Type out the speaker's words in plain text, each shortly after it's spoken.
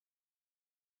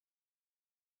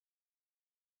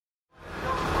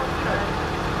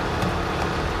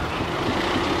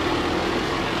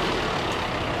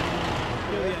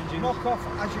mock off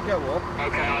as you go up.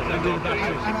 Okay, I'll do that.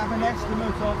 And have an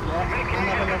estimate of, yeah, and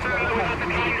have an estimate of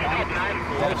penalties if you can.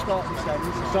 I'll start the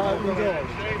sentence. Start opening doors.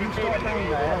 You start down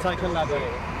there. I'll take a ladder.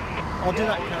 I'll do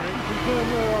that, Kerry.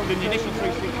 The initial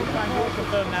 360 will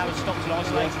confirm now has stopped and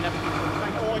isolating everything.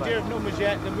 No idea of numbers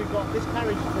yet. Then we've got this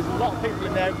carriage. There's a lot of people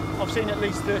in there. I've seen at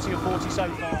least 30 or 40 so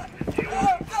far.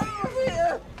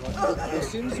 As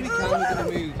soon as we can, we're going to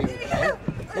move you, okay?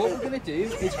 What we're going to do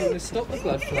is we're going to stop the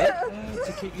blood flow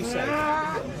to keep you safe.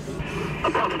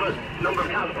 Approximate number of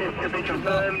casualties to be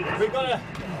confirmed. We've got a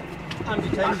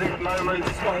amputation. At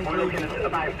this moment, we're looking at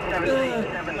about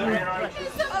 77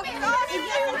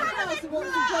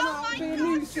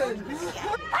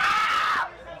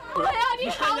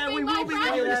 We will be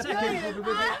with you in a second.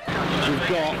 We've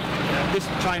got this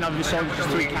train over the side, which is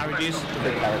 3 carriages,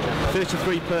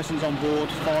 33 persons on board,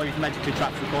 5 medically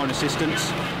trapped requiring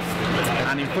assistance.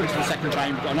 And in front of the second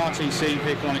train, we've got an RTC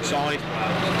vehicle on its side,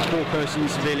 4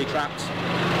 persons severely trapped,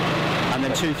 and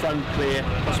then 2 thrown clear,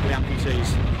 possibly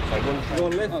amputees. Go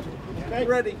on, lift. Okay.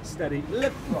 Ready, steady,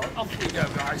 lift. Off we go,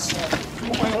 guys.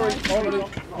 No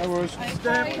worries.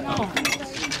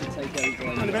 Take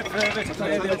over. A bit further.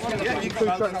 Yeah, you two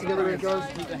tracks together here, guys.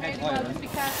 Keep the head higher.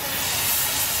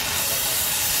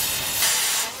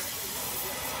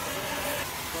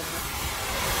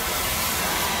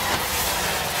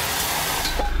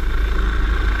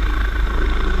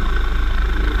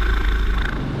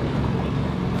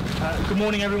 Good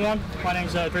morning everyone, my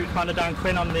name's Group Commander Dan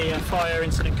Quinn, I'm the Fire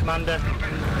Incident Commander.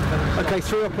 Okay,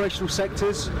 3 operational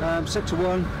sectors. Sector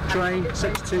 1, train.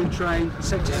 Sector 2, train.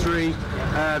 Sector 3,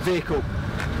 vehicle.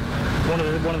 One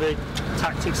of the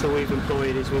tactics that we've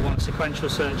employed is we want a sequential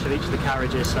search of each of the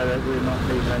carriages so that we're not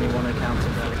leaving anyone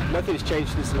accounted for. Nothing has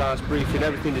changed since the last briefing,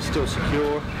 everything is still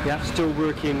secure, still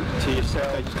working to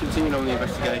yourself, just continuing on the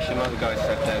investigation like the guys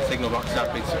said there, signal boxes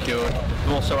have been secured.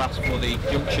 We've also asked for the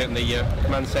junction, the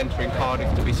command centre in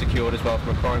Cardiff to be secured as well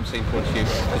from a crime scene point of view,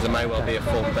 because there may well be a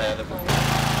fault there.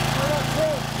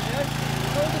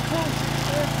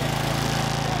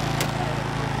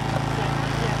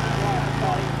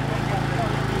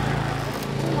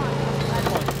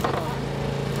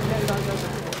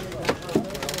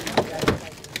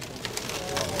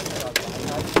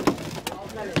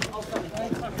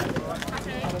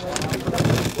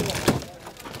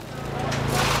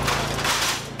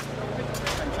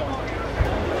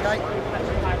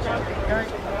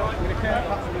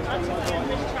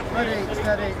 Ready,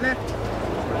 steady, lift.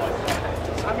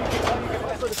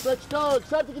 For the stretch dogs,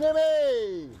 Sam, can you hear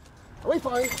me? Are we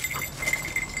fine?